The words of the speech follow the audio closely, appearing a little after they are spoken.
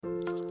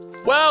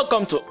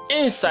Welcome to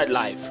Inside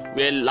Life,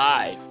 where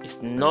life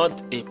is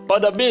not a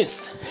pot of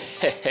beans.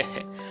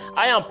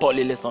 I am Paul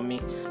Ilesomi,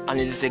 and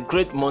it is a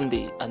great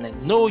Monday, and I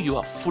know you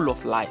are full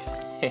of life.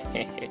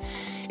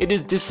 It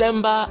is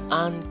December,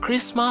 and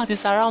Christmas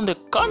is around the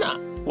corner.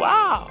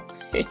 Wow!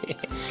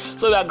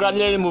 So we are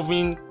gradually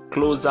moving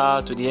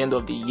closer to the end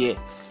of the year,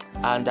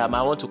 and I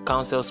want to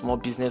counsel small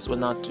business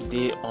owner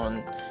today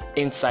on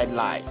Inside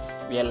Life,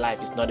 where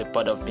life is not a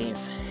pot of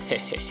beans.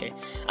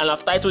 And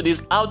I've titled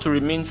this How to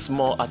Remain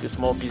Small as a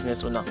Small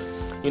Business Owner.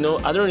 I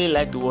don't really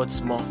like the word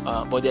small,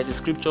 but there's a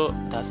scripture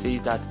that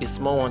says that a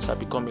small one shall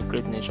become a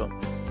great nation.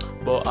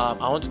 But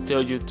I want to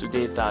tell you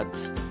today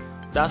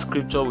that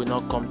scripture will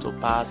not come to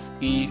pass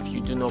if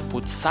you do not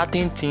put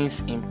certain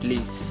things in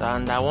place.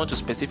 And I want to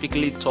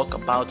specifically talk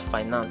about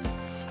finance.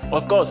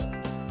 Of course,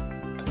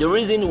 the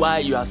reason why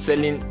you are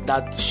selling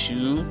that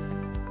shoe,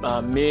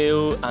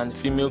 male and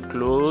female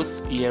clothes,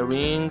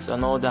 earrings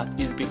and all that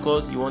is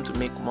because you want to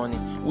make money,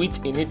 which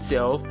in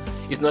itself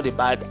is not a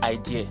bad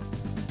idea.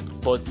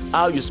 But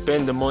how you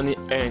spend the money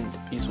earned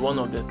is one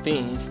of the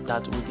things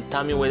that will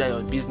determine whether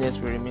your business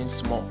will remain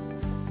small.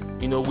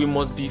 We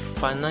must be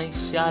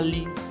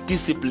financially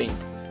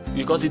disciplined,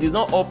 because it is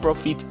not all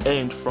profit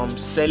earned from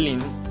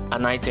selling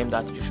an item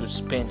that you should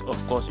spend.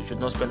 Of course, you should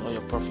not spend all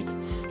your profit.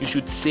 You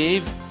should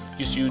save.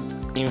 You should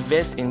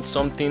invest in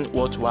something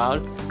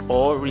worthwhile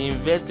or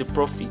reinvest the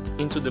profit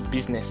into the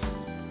business.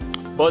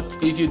 But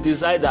if you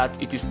decide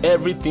that it is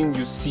everything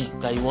you see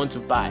that you want to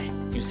buy,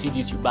 you see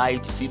this, you buy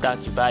it, you see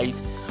that, you buy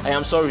it, I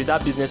am sorry,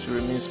 that business will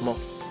remain small.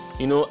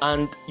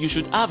 And you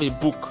should have a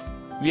book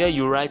where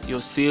you write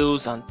your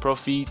sales and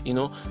profit.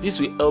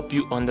 This will help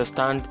you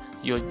understand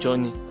your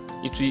journey.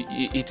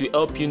 It will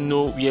help you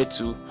know where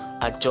to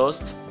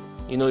adjust.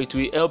 It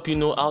will help you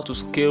know how to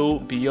scale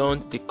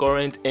beyond the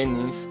current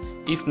earnings.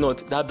 If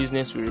not, that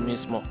business will remain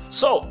small.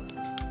 So,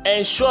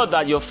 ensure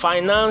that your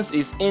finance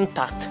is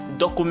intact.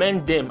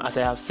 Document them, as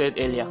I have said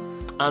earlier.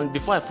 And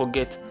before I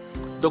forget,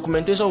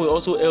 documentation will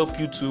also help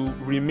you to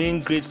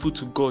remain grateful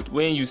to God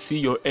when you see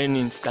your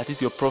earnings, that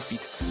is your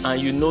profit, and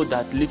you know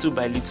that little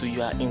by little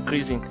you are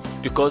increasing,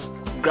 because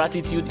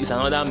gratitude is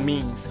another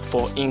means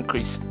for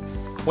increase.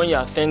 When you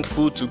are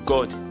thankful to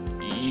God,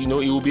 He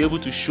will be able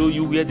to show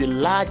you where the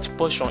large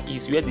portion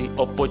is, where the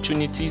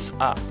opportunities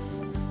are.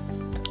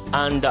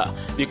 And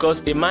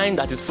because a mind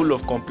that is full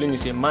of complaint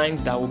is a mind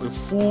that will be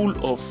full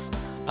of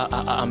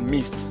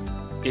mist.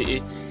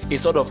 A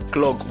sort of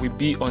clog will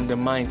be on the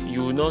mind.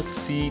 You will not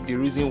see the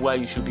reason why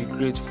you should be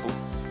grateful.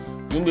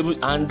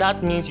 And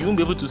that means you won't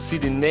be able to see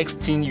the next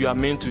thing you are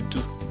meant to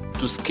do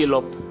to scale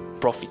up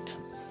profit.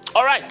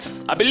 All right,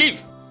 I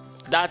believe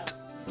that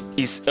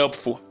is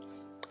helpful.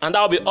 And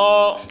that will be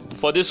all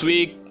for this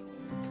week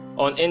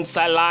on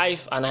Inside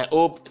Life, and I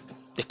hope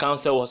the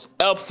counsel was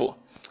helpful.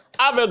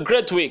 Have a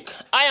great week.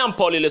 I am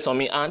Paul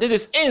Ilesomi, and this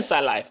is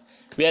Inside Life,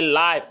 where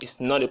life is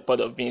not a pot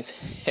of beans.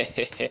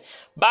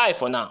 Bye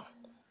for now.